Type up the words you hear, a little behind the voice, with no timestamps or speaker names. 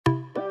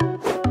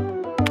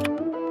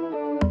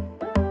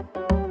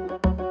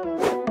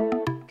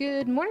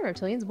morning,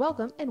 Reptilians.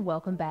 Welcome and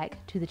welcome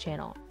back to the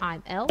channel.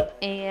 I'm Elle,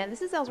 and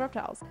this is Elle's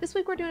Reptiles. This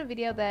week we're doing a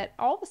video that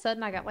all of a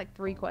sudden I got like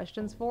 3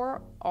 questions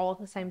for all at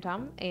the same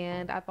time,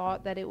 and I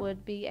thought that it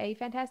would be a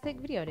fantastic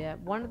video idea.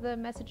 One of the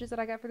messages that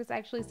I got for this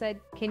actually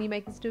said, can you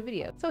make this to a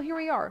video? So here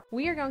we are.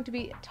 We are going to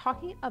be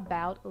talking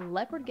about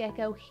leopard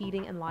gecko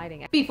heating and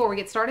lighting. Before we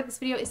get started, this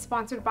video is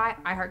sponsored by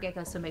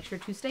iHeartGecko, so make sure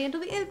to stay until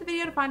the end of the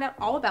video to find out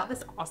all about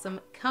this awesome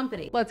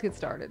company. Let's get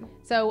started.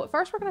 So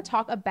first we're going to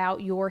talk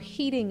about your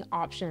heating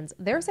options.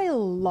 There's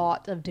a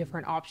lot of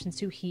different options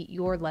to heat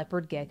your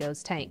leopard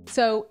gecko's tank.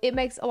 So it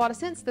makes a lot of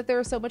sense that there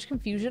is so much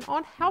confusion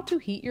on how to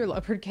heat your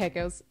leopard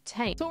gecko's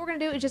tank. So what we're going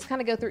to do is just kind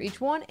of go through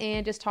each one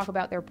and just talk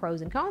about their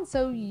pros and cons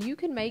so you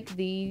can make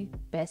the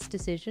best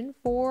decision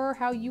for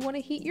how you want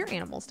to heat your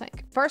animal's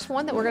tank. First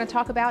one that we're going to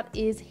talk about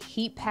is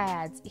heat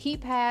pads.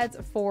 Heat pads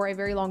for a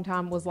very long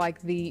time was like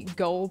the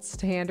gold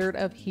standard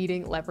of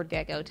heating leopard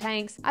gecko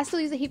tanks. I still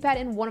use a heat pad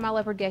in one of my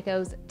leopard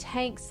gecko's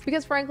tanks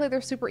because frankly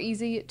they're super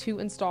easy to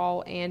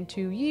install and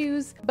to use,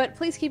 but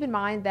please keep in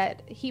mind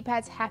that heat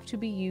pads have to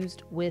be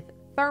used with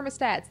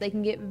thermostats. They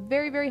can get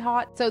very, very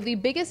hot. So the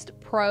biggest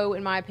pro,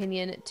 in my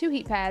opinion, to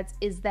heat pads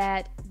is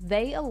that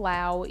they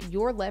allow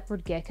your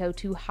leopard gecko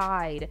to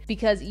hide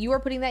because you are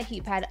putting that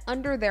heat pad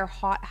under their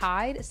hot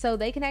hide, so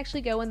they can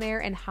actually go in there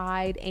and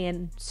hide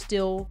and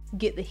still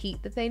get the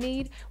heat that they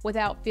need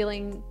without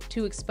feeling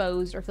too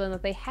exposed or feeling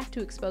that they have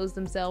to expose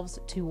themselves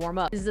to warm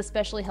up. This is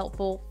especially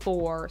helpful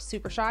for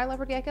super shy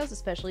leopard geckos,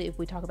 especially if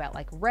we talk about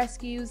like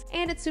rescues,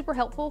 and it's super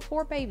helpful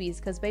for babies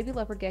because baby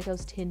leopard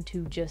geckos tend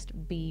to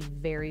just be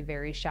very,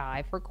 very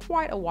shy for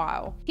quite a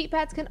while. Heat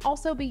pads can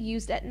also be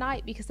used at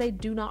night because they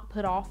do not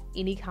put off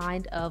any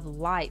kind of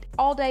light.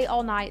 All day,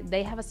 all night,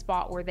 they have a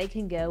spot where they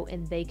can go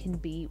and they can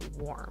be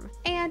warm.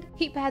 And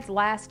heat pads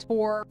last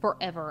for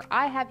forever.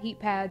 I have heat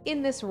pads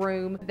in this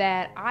room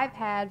that I've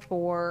had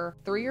for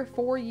 3 or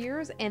 4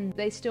 years and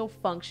they still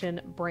function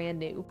brand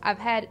new. I've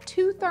had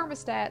 2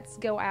 thermostats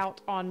go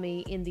out on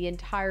me in the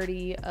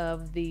entirety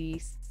of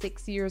the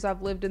 6 years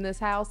I've lived in this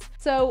house.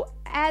 So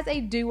as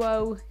a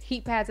duo,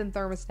 heat pads and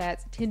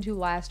thermostats tend to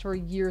last for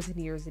years and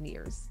years and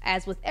years.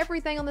 As with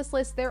everything on this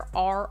list, there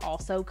are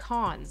also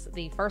cons.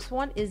 The first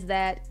one is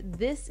that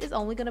this is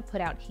only going to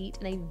put out heat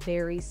in a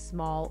very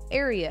small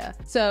area.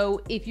 So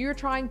if you're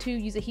trying to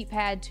use a heat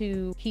pad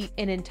to heat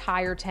an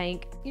entire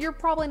tank, you're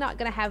probably not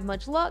going to have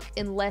much luck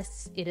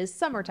unless it is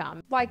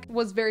summertime. Like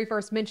was very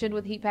first mentioned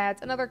with heat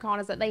pads, another con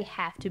is that they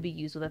have to be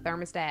used with a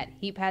thermostat.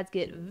 Heat pads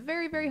get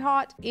very, very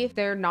hot if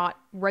they're not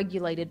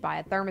regulated by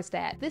a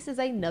thermostat. This is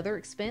another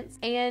expense,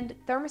 and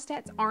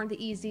thermostats aren't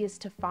the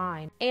easiest to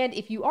find. And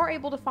if you are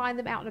able to find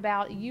them out and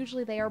about,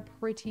 usually they are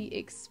pretty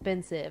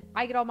expensive.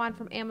 I get all mine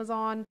from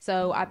Amazon,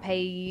 so I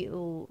pay,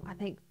 I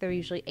think they're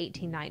usually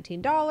 $18,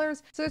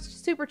 $19. So it's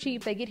super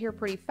cheap. They get here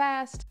pretty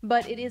fast,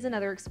 but it is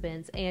another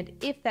expense. And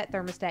if that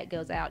thermostat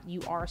goes out,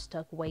 you are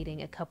stuck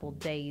waiting a couple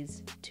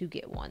days to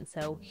get one.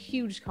 So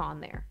huge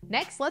con there.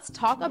 Next, let's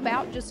talk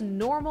about just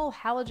normal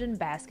halogen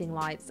basking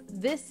lights.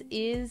 This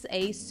is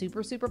a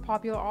super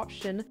popular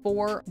option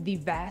for the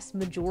vast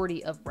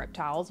majority of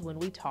reptiles when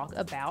we talk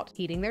about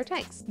heating their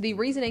tanks. The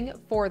reasoning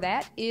for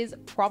that is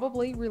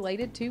probably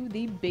related to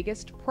the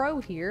biggest pro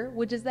here,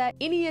 which is that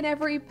any and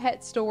every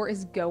pet store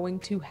is going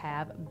to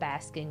have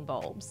basking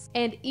bulbs.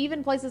 And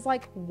even places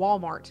like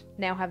Walmart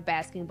now have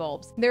basking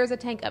bulbs. There's a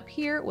tank up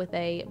here with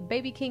a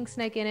baby king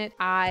snake in it.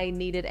 I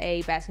needed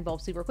a basking bulb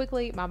super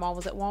quickly. My mom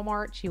was at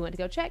Walmart. She went to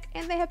go check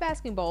and they have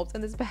basking bulbs,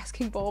 and this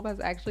basking bulb has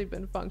actually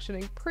been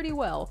functioning pretty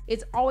well.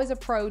 It's always a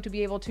pro to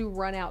be able to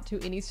run out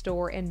to any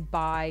store and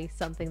buy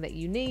something that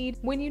you need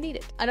when you need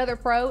it. Another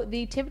pro,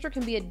 the temperature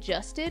can be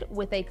adjusted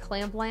with a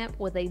clamp lamp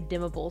with a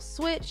dimmable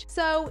switch.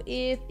 So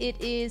if it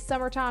is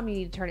summertime, you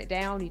need to turn it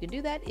down, you can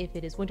do that. If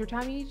it is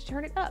wintertime, you need to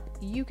turn it up,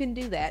 you can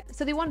do that.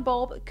 So the one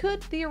bulb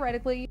could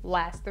theoretically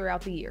last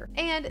throughout the year.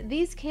 And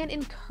these can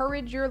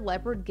encourage your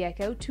leopard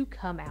gecko to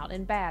come out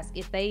and bask.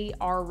 If they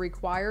are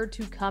required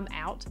to come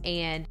out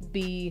and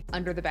be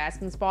under the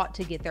basking spot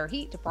to get their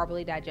heat, to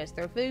properly digest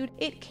their food,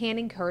 it can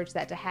encourage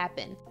that to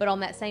happen. But on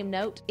that same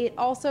note, it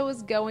also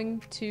is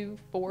going to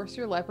force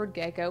your leopard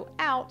gecko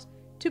out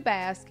to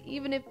bask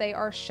even if they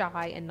are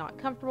shy and not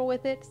comfortable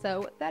with it.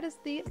 So that is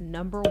the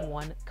number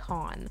 1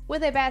 con.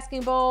 With a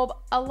basking bulb,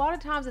 a lot of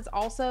times it's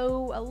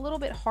also a little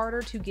bit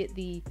harder to get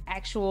the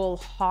actual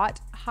hot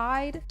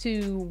hide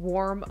to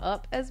warm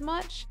up as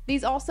much.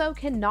 These also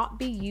cannot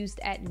be used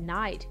at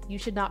night. You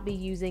should not be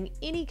using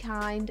any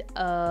kind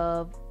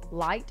of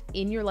light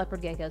in your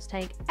leopard gecko's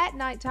tank at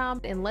nighttime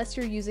unless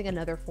you're using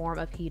another form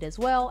of heat as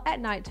well.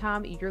 At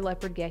nighttime, your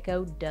leopard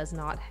gecko does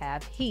not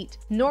have heat.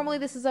 Normally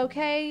this is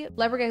okay.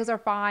 Leopard geckos are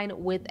fine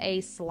with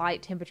a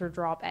slight temperature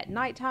drop at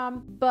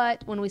nighttime,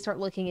 but when we start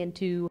looking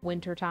into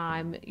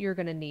wintertime, you're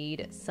gonna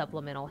need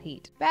supplemental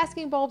heat.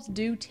 Basking bulbs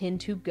do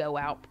tend to go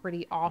out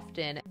pretty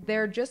often.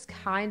 They're just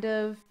kind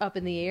of up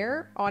in the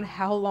air on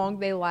how long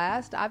they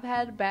last. I've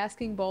had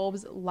basking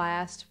bulbs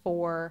last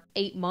for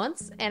 8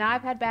 months, and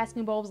I've had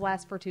basking bulbs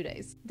last for 2 2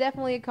 days.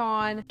 Definitely a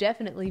con,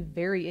 definitely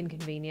very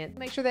inconvenient.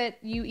 Make sure that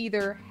you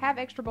either have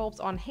extra bulbs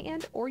on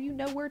hand or you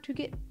know where to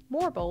get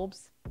more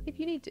bulbs if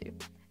you need to.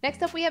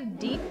 Next up, we have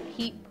deep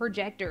heat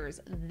projectors.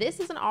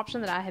 This is an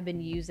option that I have been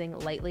using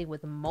lately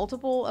with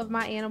multiple of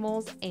my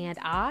animals, and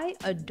I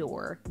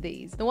adore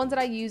these. The ones that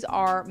I use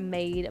are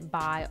made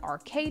by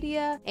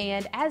Arcadia,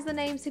 and as the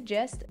name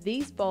suggests,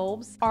 these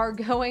bulbs are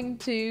going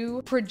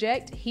to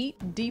project heat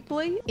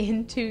deeply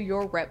into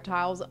your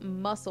reptile's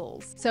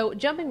muscles. So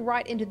jumping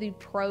right into the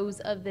pros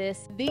of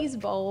this, these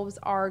bulbs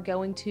are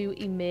going to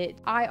emit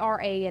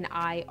IRA and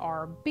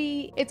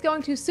IRB. It's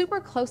going to super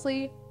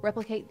closely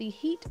replicate the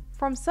heat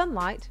from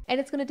sunlight, and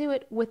it's going to do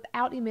it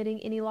without emitting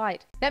any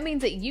light. That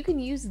means that you can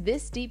use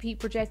this deep heat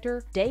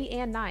projector day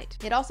and night.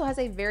 It also has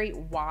a very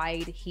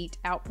wide heat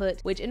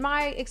output, which in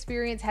my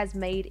experience has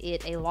made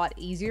it a lot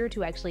easier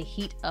to actually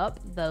heat up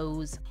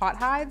those hot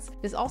hides.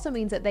 This also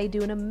means that they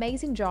do an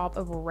amazing job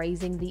of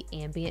raising the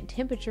ambient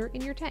temperature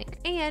in your tank,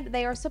 and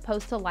they are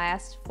supposed to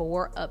last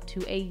for up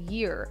to a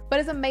year. But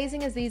as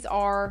amazing as these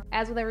are,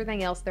 as with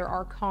everything else, there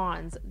are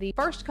cons. The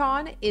first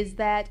con is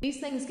that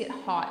these things get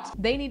hot.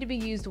 They need to be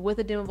used with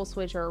a dimmable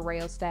switch or a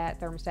rheostat,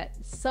 thermostat,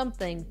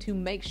 something to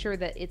make sure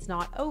that it's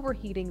not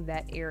overheating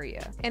that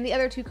area. And the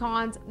other two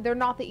cons, they're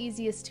not the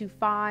easiest to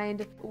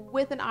find.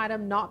 With an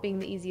item not being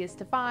the easiest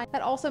to find,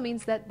 that also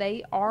means that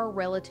they are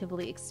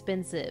relatively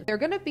expensive. They're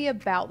going to be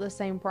about the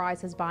same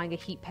price as buying a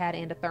heat pad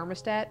and a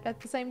thermostat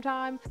at the same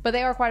time, but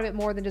they are quite a bit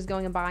more than just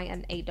going and buying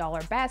an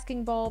 $8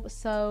 basking bulb,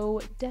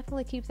 so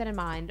definitely keep that in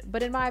mind.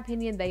 But in my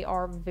opinion, they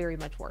are very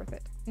much worth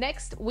it.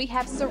 Next, we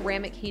have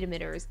ceramic heat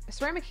emitters.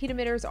 Ceramic heat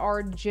emitters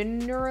are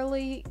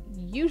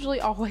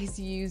usually always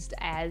used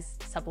as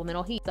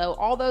supplemental heat. So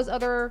all those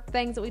other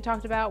things that we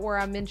talked about where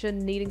I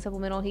mentioned needing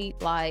supplemental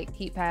heat, like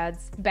heat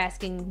pads,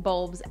 basking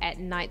bulbs at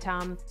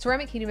nighttime,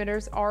 ceramic heat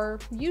emitters are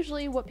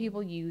usually what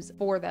people use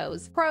for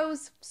those.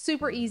 Pros,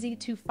 super easy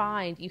to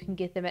find. You can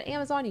get them at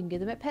Amazon, you can get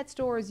them at pet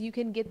stores, you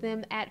can get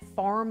them at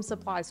farm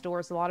supply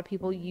stores. A lot of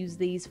people use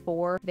these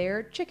for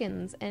their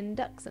chickens and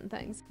ducks and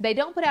things. They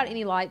don't put out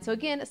any light, so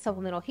again,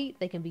 supplemental heat.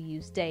 They can be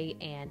used day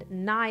and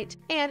night,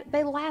 and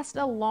they last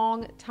a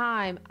long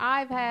time.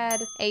 I've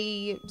had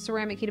a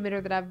ceramic heat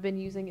emitter that I've been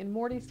using in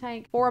Morty's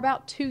tank for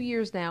about 2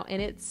 years now,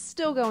 and it's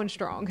still going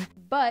strong.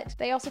 But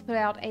they also put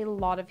out a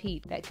lot of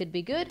heat. That could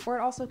be good, or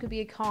it also could be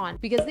a con,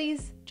 because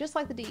these, just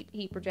like the deep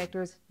heat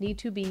projectors, need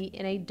to be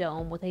in a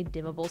dome with a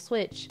dimmable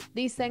switch.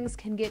 These things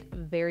can get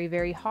very,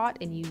 very hot,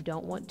 and you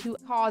don't want to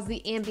cause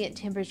the ambient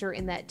temperature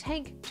in that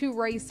tank to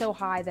raise so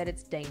high that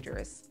it's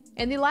dangerous.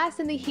 And the last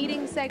in the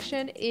heating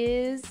section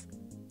is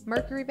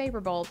Mercury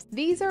vapor bulbs.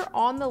 These are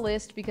on the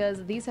list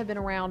because these have been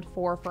around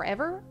for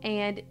forever,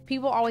 and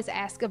people always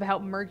ask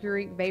about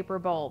Mercury vapor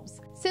bulbs.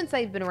 Since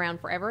they've been around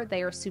forever,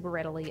 they are super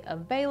readily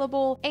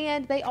available,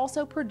 and they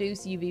also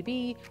produce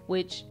UVB,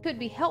 which could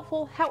be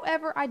helpful.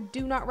 However, I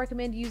do not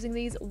recommend using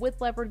these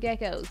with leopard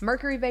geckos.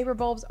 Mercury vapor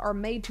bulbs are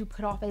made to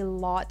put off a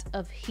lot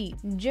of heat.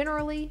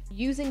 Generally,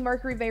 using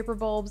mercury vapor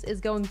bulbs is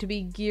going to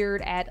be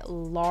geared at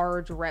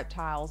large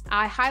reptiles.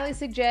 I highly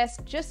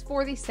suggest, just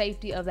for the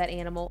safety of that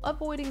animal,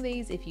 avoiding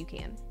these if you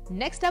can.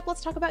 Next up,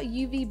 let's talk about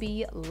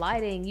UVB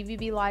lighting.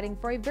 UVB lighting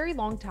for a very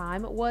long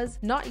time was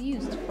not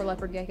used for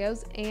leopard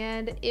geckos,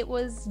 and it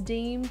was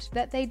deemed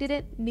that they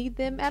didn't need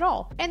them at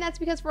all. And that's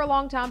because for a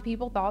long time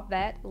people thought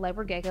that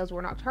leopard geckos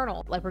were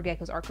nocturnal. Leopard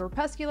geckos are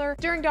crepuscular.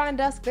 During dawn and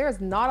dusk, there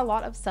is not a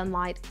lot of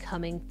sunlight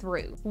coming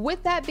through.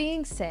 With that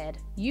being said,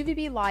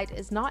 UVB light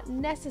is not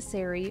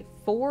necessary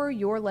for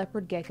your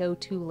leopard gecko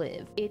to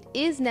live. It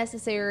is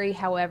necessary,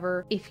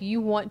 however, if you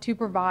want to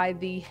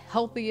provide the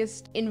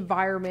healthiest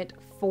environment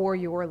for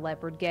your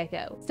leopard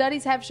gecko.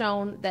 Studies have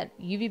shown that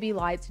UVB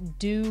lights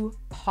do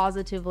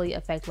positively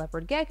affect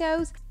leopard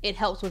geckos. It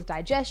helps with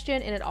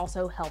digestion, and it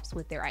also helps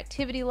with their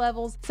activity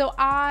levels. So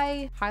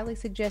I highly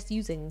suggest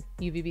using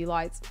UVB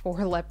lights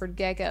for leopard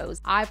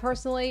geckos. I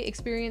personally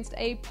experienced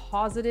a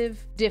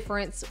positive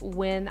difference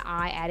when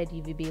I added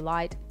UVB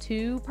light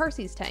to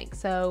Percy's tank,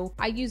 so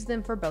I use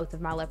them for both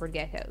of my leopard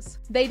geckos.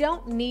 They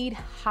don't need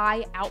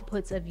high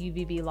outputs of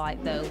UVB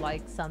light though,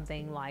 like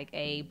something like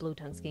a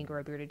blue-tongued skink or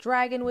a bearded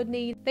dragon would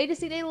need. They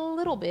just need a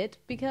little bit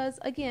because,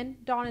 again,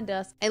 dawn and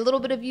dusk. A little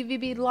bit of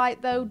UVB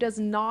light though does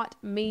not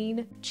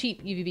mean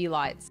cheap UVB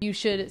lights. You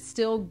should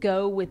still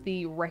go with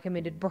the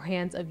recommended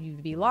brands of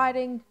UVB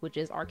lighting, which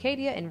is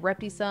Arcadia and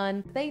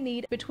Reptisun. They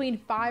need between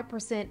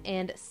 5%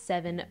 and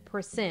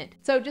 7%.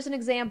 So just an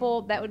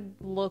example, that would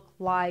look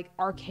like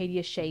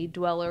Arcadia Shade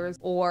Dwellers,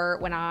 or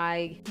when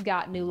I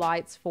got new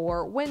lights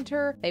for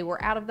winter, they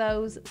were out of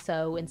those,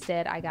 so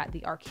instead I got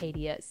the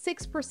Arcadia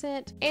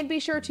 6%. And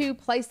be sure to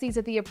place these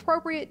at the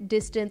appropriate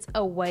distance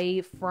away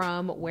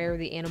from where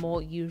the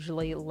animal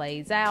usually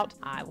lays out.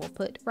 I will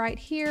put right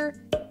here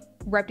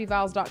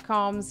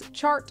Reptiles.com's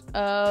chart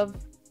of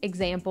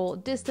example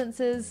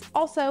distances.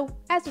 Also,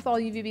 as with all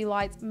UVB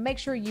lights, make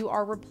sure you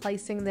are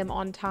replacing them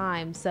on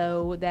time.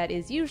 So that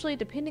is usually,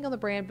 depending on the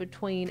brand,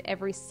 between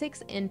every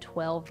 6 and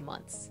 12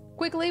 months.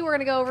 Quickly, we're going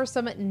to go over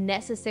some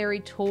necessary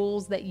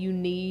tools that you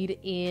need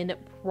in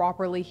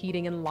properly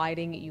heating and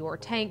lighting your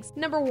tanks.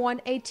 Number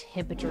one, a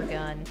temperature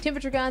gun.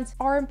 Temperature guns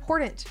are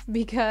important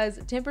because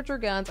temperature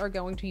guns are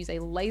going to use a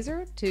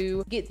laser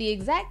to get the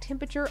exact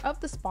temperature of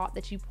the spot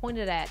that you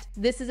pointed at.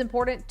 This is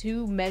important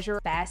to measure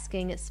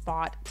basking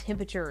spot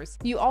temperatures.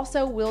 You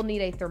also will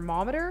need a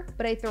thermometer,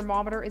 but a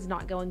thermometer is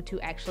not going to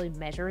actually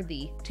measure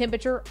the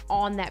temperature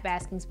on that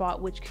basking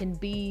spot, which can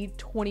be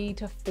 20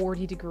 to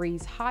 40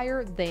 degrees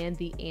higher than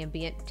the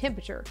ambient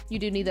temperature. You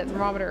do need that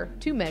thermometer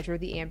to measure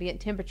the ambient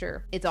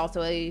temperature. It's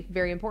also a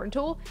very important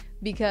tool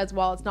because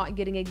while it's not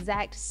getting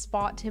exact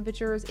spot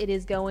temperatures, it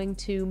is going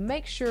to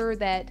make sure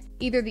that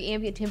either the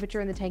ambient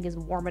temperature in the tank is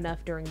warm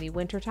enough during the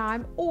winter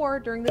time or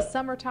during the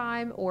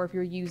summertime, or if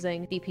you're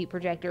using deep heat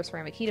projectors,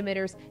 ceramic heat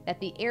emitters, that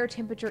the air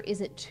temperature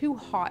isn't too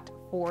hot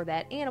for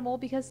that animal,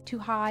 because too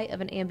high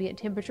of an ambient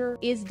temperature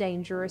is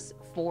dangerous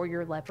for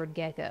your leopard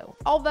gecko.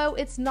 Although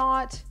it's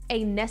not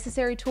a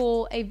necessary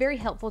tool, a very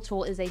helpful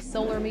tool is a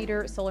solar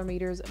meter. Solar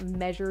meters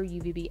measure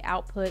UVB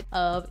output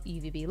of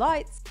UVB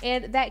lights,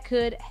 and that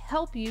could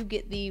help you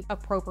get the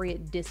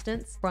appropriate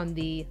distance from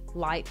the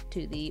light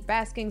to the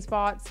basking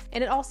spots.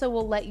 And it also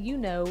will let you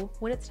know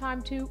when it's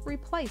time to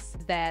replace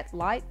that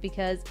light,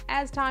 because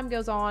as time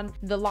goes on,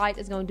 the light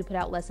is going to put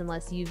out less and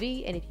less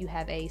UV. And if you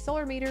have a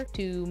solar meter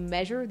to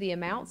measure the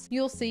amounts,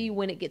 you'll see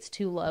when it gets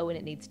too low and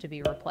it needs to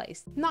be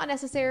replaced. Not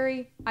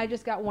necessary. I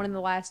just got one in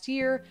the last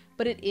year,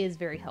 but it is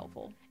very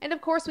helpful. And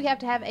of course, we have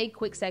to have a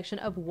quick section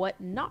of what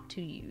not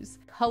to use.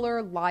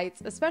 Color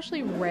lights,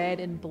 especially red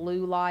and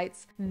blue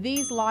lights.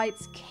 These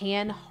lights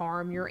can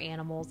harm your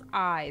animal's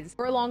eyes.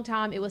 For a long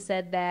time, it was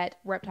said that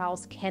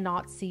reptiles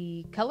cannot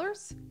see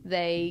colors.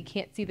 They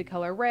can't see the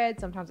color red.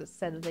 Sometimes it's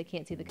said that they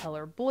can't see the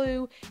color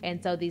blue,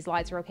 and so these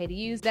lights are okay to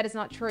use. That is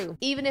not true.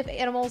 Even if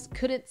animals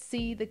couldn't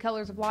see the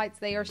colors of lights,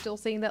 they are still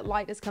seeing that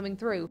light is coming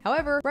through.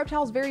 However,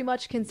 reptiles very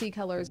much can see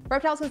colors.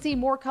 Reptiles can see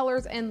more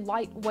colors and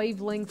light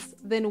wavelengths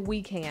than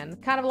we can.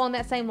 Kind of along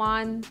that same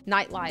line,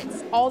 night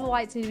lights. All the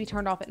lights need to be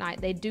turned off at night.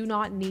 They do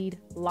not need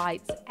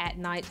lights at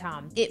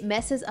nighttime. It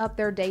messes up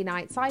their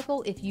day-night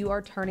cycle if you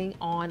are turning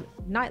on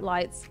night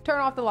lights. Turn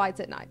off the lights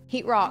at night.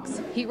 Heat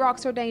rocks. Heat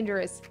rocks are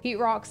dangerous. Heat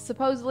rocks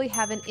supposedly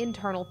have an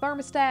internal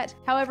thermostat.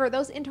 However,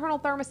 those internal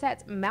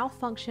thermostats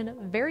malfunction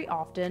very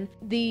often.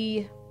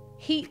 The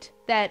heat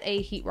that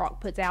a heat rock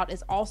puts out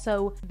is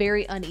also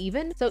very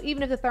uneven. So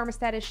even if the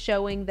thermostat is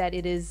showing that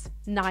it is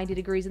 90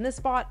 degrees in this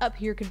spot, up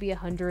here could be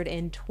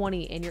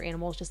 120 and your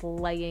animal is just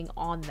laying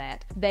on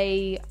that.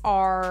 They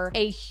are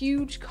a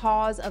huge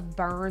cause of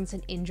burns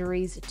and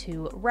injuries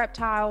to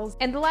reptiles.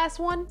 And the last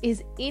one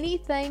is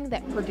anything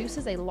that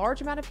produces a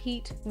large amount of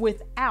heat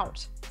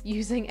without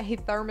using a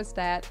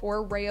thermostat or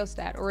a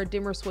rheostat or a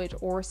dimmer switch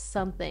or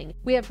something.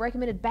 We have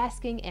recommended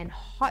basking and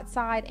hot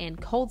side and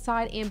cold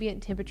side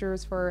ambient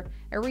temperatures for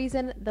a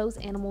reason. Those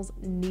animals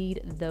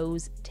need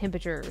those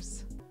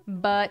temperatures.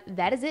 But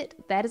that is it.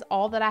 That is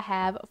all that I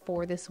have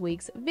for this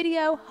week's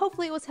video.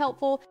 Hopefully it was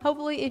helpful.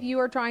 Hopefully if you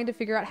are trying to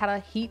figure out how to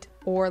heat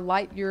or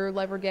light your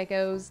leopard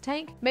gecko's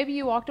tank, maybe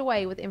you walked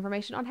away with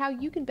information on how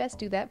you can best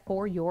do that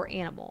for your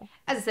animal.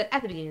 As I said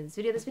at the beginning of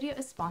this video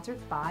is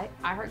sponsored by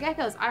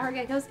iHeartGeckos.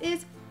 iHeartGeckos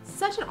is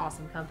such an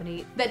awesome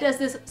company that does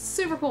this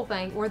super cool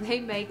thing where they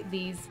make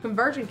these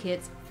conversion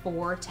kits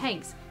for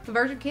tanks.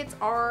 Conversion kits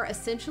are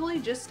essentially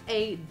just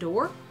a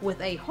door with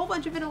a whole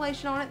bunch of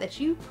ventilation on it that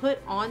you put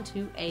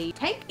onto a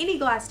tank. Any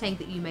glass tank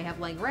that you may have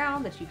laying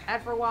around that you've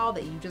had for a while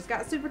that you just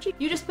got super cheap.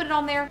 You just put it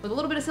on there with a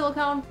little bit of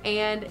silicone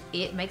and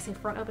it makes a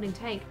front opening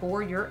tank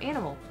for your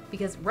animal,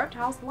 because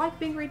reptiles like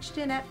being reached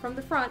in at from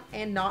the front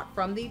and not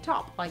from the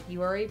top like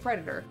you are a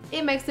predator.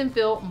 It makes them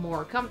feel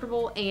more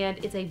comfortable,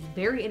 and it's a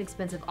very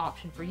inexpensive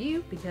option for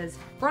you because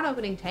front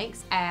opening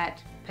tanks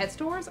at pet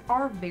stores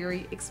are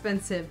very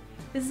expensive.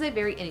 This is a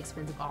very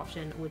inexpensive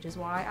option, which is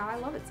why I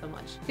love it so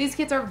much. These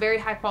kits are very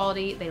high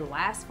quality. They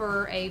last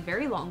for a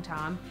very long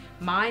time.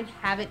 Mine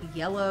haven't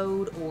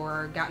yellowed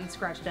or gotten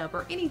scratched up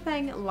or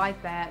anything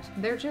like that.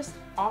 They're just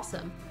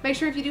awesome. Make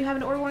sure if you do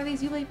happen to order one of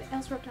these, you leave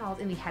Elle Reptiles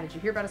in the How Did You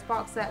Hear About Us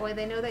box. That way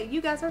they know that you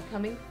guys are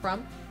coming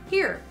from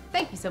here.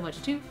 Thank you so much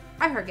to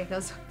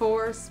iHeartGeckos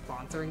for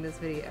sponsoring this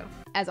video.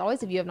 As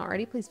always, if you haven't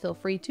already, please feel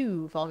free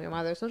to follow me on my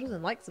other socials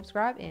and like,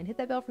 subscribe, and hit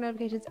that bell for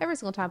notifications every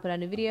single time I put out a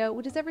new video,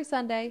 which is every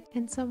Sunday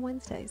and some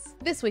Wednesdays.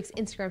 This week's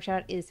Instagram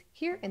shout out is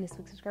here, and this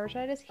week's subscriber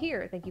shout out is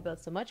here. Thank you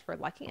both so much for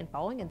liking and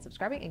following and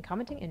subscribing and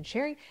commenting and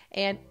sharing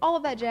and all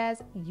of that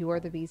jazz. You are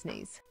the bee's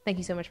knees. Thank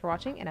you so much for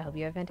watching, and I hope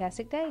you have a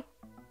fantastic day.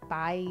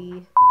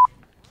 Bye.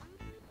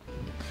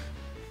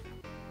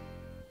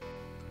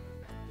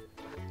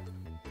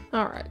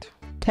 All right.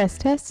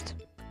 Test, test.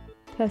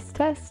 Test,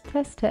 test,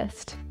 test,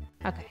 test.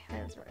 Okay,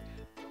 that's right.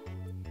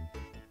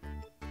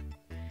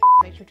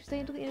 Make sure to stay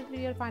until the end of the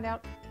video to find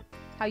out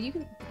how you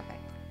can... Okay.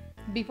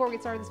 Before we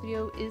get started, this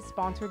video is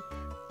sponsored.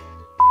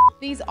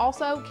 These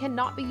also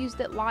cannot be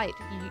used at light.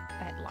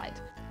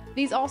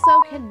 These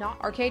also cannot...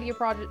 Arcadia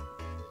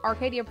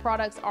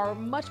products are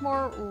much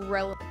more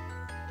relevant.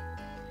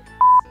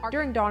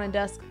 During dawn and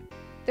dusk,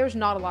 there's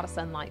not a lot of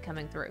sunlight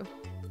coming through.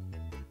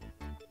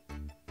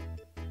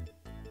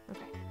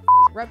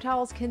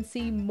 Reptiles can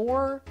see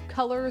more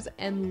colors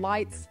and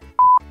lights.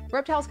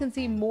 Reptiles can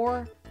see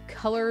more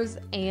colors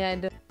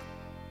and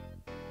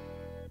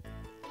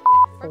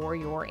for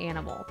your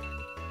animal.